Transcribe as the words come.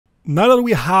Now that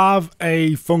we have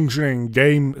a functioning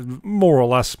game, more or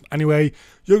less anyway,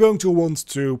 you're going to want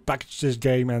to package this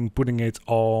game and putting it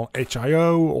on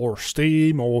itch.io or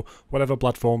Steam or whatever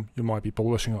platform you might be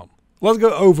publishing on. Let's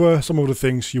go over some of the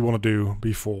things you want to do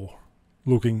before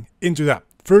looking into that.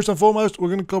 First and foremost, we're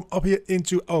going to come up here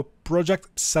into our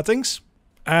project settings,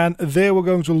 and there we're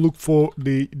going to look for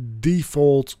the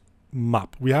default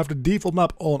map. We have the default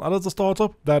map on Editor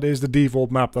Startup. That is the default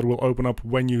map that will open up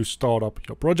when you start up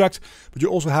your project. But you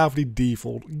also have the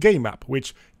default game map,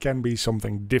 which can be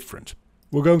something different.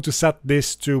 We're going to set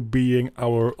this to being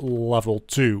our level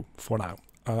 2 for now.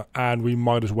 And we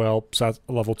might as well set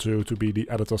level 2 to be the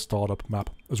Editor Startup map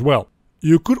as well.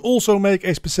 You could also make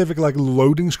a specific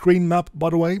loading screen map, by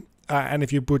the way. And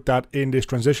if you put that in this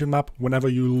transition map, whenever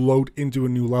you load into a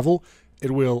new level,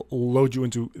 it will load you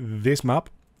into this map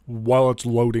while it's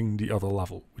loading the other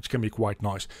level, which can be quite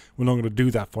nice. We're not going to do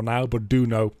that for now, but do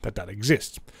know that that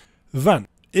exists. Then,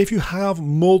 if you have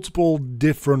multiple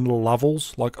different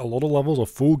levels, like a lot of levels, a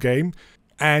full game,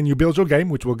 and you build your game,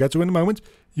 which we'll get to in a moment,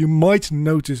 you might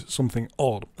notice something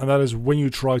odd. And that is when you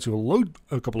try to load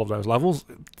a couple of those levels,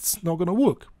 it's not going to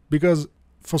work. Because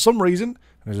for some reason,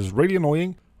 and this is really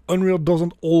annoying, Unreal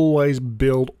doesn't always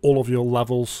build all of your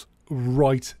levels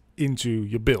right into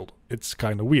your build. It's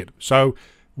kind of weird. So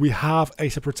we have a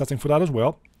separate setting for that as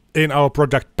well. In our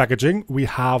project packaging, we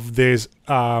have this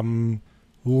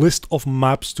list of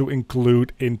maps to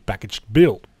include in packaged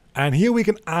build. And here we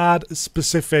can add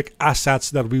specific assets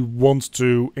that we want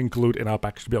to include in our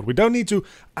packaged build. We don't need to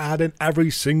add in every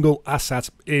single asset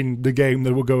in the game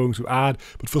that we're going to add,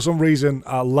 but for some reason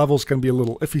levels can be a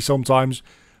little iffy sometimes,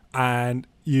 and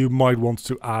you might want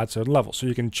to add certain levels. So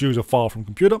you can choose a file from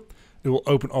computer. It will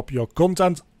open up your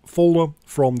content folder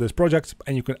from this project,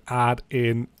 and you can add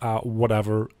in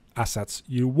whatever assets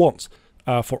you want.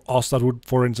 For us, that would,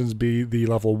 for instance, be the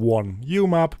level 1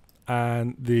 UMap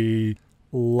and the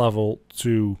level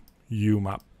 2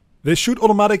 UMap. This should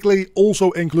automatically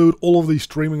also include all of the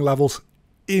streaming levels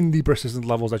in the persistent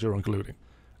levels that you're including.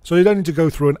 So you don't need to go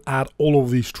through and add all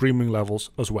of these streaming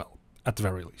levels as well, at the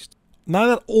very least. Now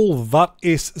that all that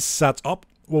is set up,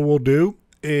 what we'll do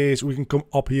is we can come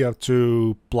up here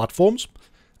to platforms.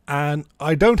 And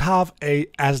I don't have a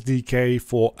SDK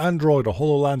for Android or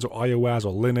HoloLens or iOS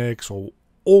or Linux or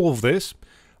all of this,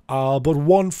 but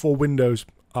one for Windows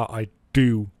I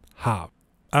do have.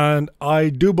 And I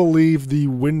do believe the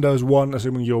Windows one,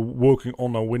 assuming you're working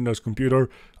on a Windows computer,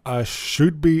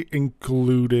 should be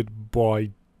included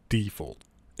by default.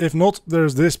 If not,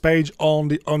 there's this page on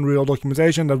the Unreal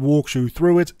documentation that walks you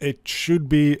through it. It should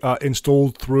be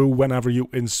installed through whenever you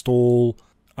install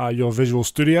your Visual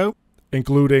Studio,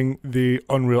 including the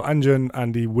Unreal Engine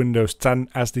and the Windows 10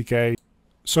 SDK.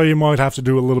 So you might have to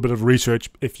do a little bit of research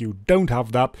if you don't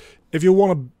have that. If you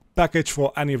want to package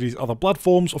for any of these other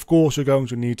platforms, of course you're going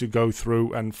to need to go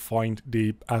through and find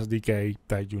the SDK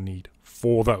that you need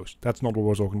for those. That's not what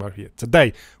we're talking about here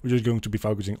today. We're just going to be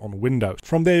focusing on Windows.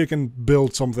 From there you can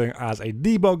build something as a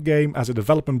debug game, as a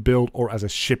development build, or as a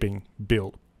shipping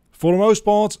build. For the most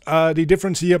part, the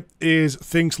difference here is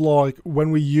things like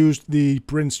when we used the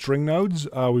print string nodes,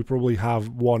 we probably have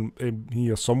one in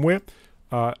here somewhere.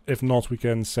 If not, we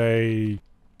can say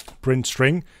print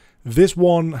string. This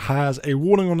one has a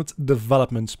warning on it,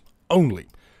 development only.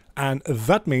 And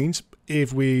that means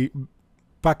if we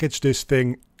package this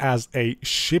thing as a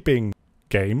shipping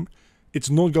game, it's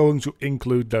not going to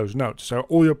include those nodes. So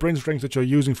all your print strings that you're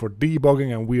using for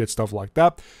debugging and weird stuff like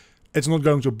that, it's not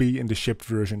going to be in the shipped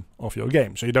version of your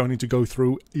game. So you don't need to go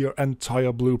through your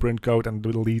entire blueprint code and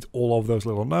delete all of those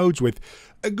little nodes, with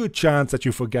a good chance that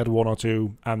you forget one or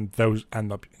two and those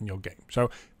end up in your game.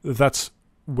 So that's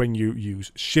when you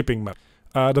use shipping mode.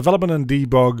 Development and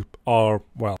debug are,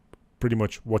 well, pretty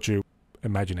much what you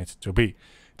imagine it to be.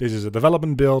 This is a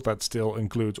development build that still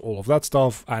includes all of that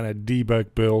stuff, and a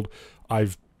debug build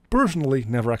I've personally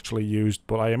never actually used,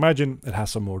 but I imagine it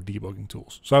has some more debugging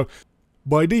tools. So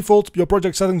by default, your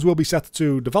project settings will be set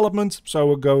to development, so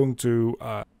we're going to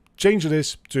change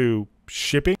this to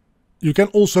shipping. You can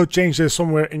also change this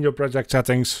somewhere in your project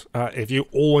settings if you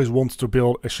always want to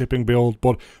build a shipping build,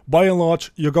 but by and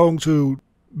large, you're going to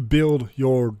build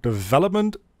your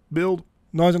development build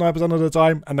 99% of the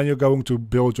time, and then you're going to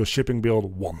build your shipping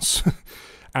build once.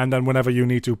 And then whenever you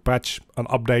need to patch an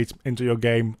update into your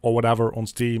game or whatever on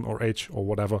Steam or Itch or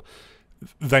whatever,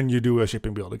 then you do a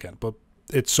shipping build again. But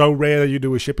it's so rare that you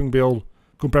do a shipping build,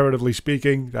 comparatively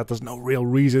speaking, that there's no real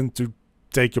reason to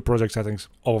take your project settings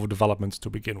off of development to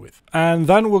begin with. And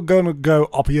then we're going to go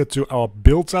up here to our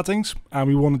build settings, and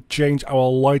we want to change our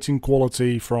lighting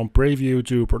quality from preview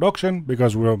to production,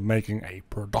 because we're making a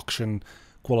production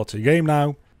quality game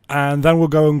now. And then we're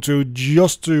going to,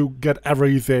 just to get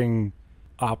everything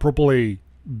properly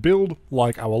build,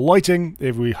 like our lighting,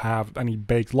 if we have any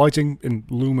baked lighting. In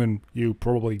Lumen you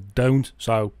probably don't,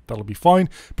 so that'll be fine,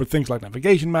 but things like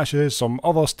navigation meshes, some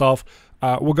other stuff,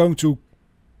 we're going to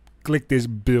click this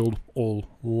build all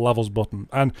levels button,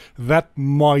 and that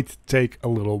might take a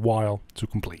little while to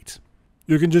complete.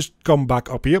 You can just come back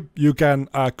up here. You can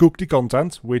cook the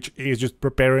content, which is just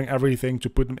preparing everything to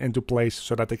put them into place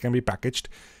so that they can be packaged.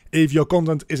 If your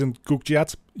content isn't cooked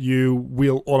yet, you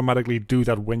will automatically do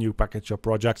that when you package your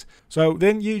project. So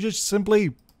then you just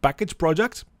simply package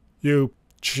project. You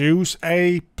choose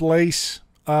a place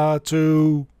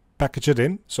to package it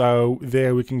in. So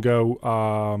there we can go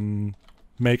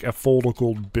make a folder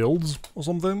called builds or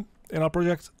something in our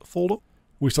project folder.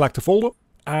 We select a folder,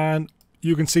 and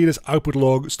you can see this output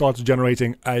log starts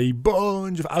generating a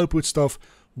bunch of output stuff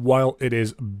while it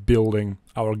is building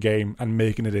our game and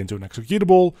making it into an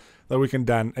executable that we can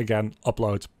then again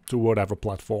upload to whatever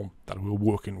platform that we're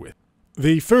working with.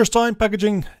 The first time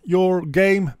packaging your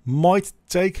game might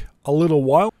take a little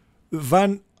while.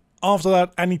 Then after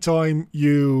that, anytime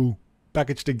you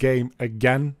package the game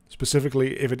again,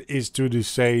 specifically if it is to the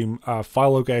same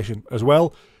file location as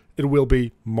well, it will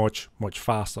be much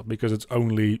faster because it's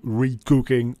only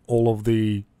recooking all of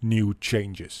the new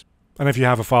changes. And if you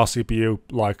have a fast CPU,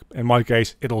 like in my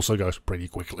case, it also goes pretty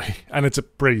quickly, and it's a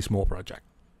pretty small project.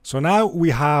 So now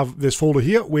we have this folder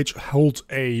here, which holds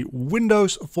a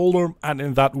Windows folder, and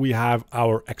in that we have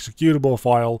our executable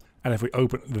file. And if we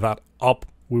open that up,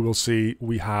 we will see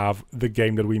we have the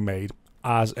game that we made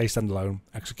as a standalone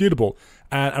executable,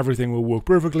 and everything will work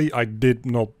perfectly. I did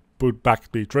not put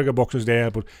back the trigger boxes there,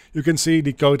 but you can see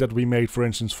the code that we made, for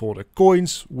instance, for the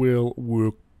coins will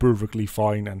work perfectly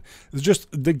fine, and it's just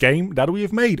the game that we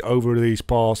have made over these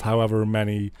past however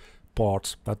many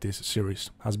parts that this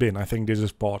series has been. I think this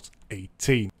is part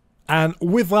 18. And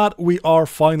with that, we are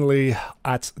finally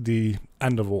at the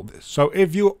end of all this. So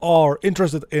if you are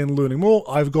interested in learning more,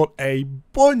 I've got a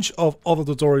bunch of other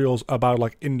tutorials about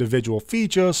like individual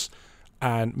features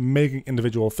and making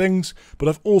individual things, but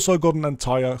I've also got an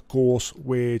entire course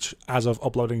which, as of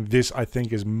uploading this, I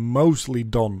think is mostly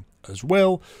done as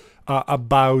well,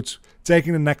 about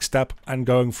taking the next step and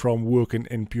going from working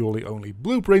in purely only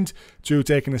Blueprint to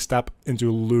taking a step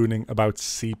into learning about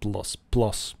C++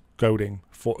 coding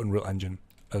for Unreal Engine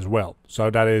as well. So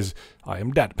that is, I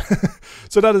am dead.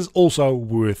 So that is also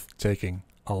worth taking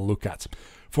a look at.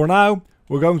 For now,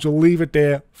 we're going to leave it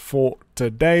there for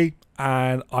today,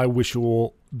 and I wish you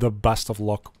all the best of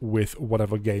luck with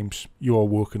whatever games you are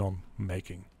working on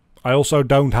making. I also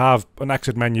don't have an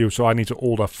exit menu, so I need to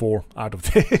order 4 out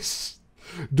of this.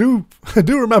 Do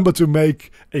remember to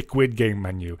make a quit game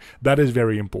menu. That is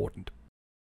very important.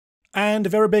 And a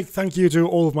very big thank you to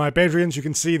all of my Patreons. You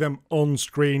can see them on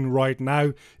screen right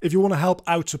now. If you want to help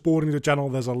out supporting the channel,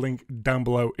 there's a link down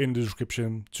below in the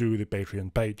description to the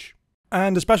Patreon page.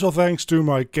 And a special thanks to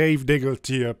my Cave Digger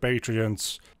tier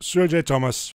Patreons, Sir J.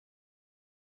 Thomas,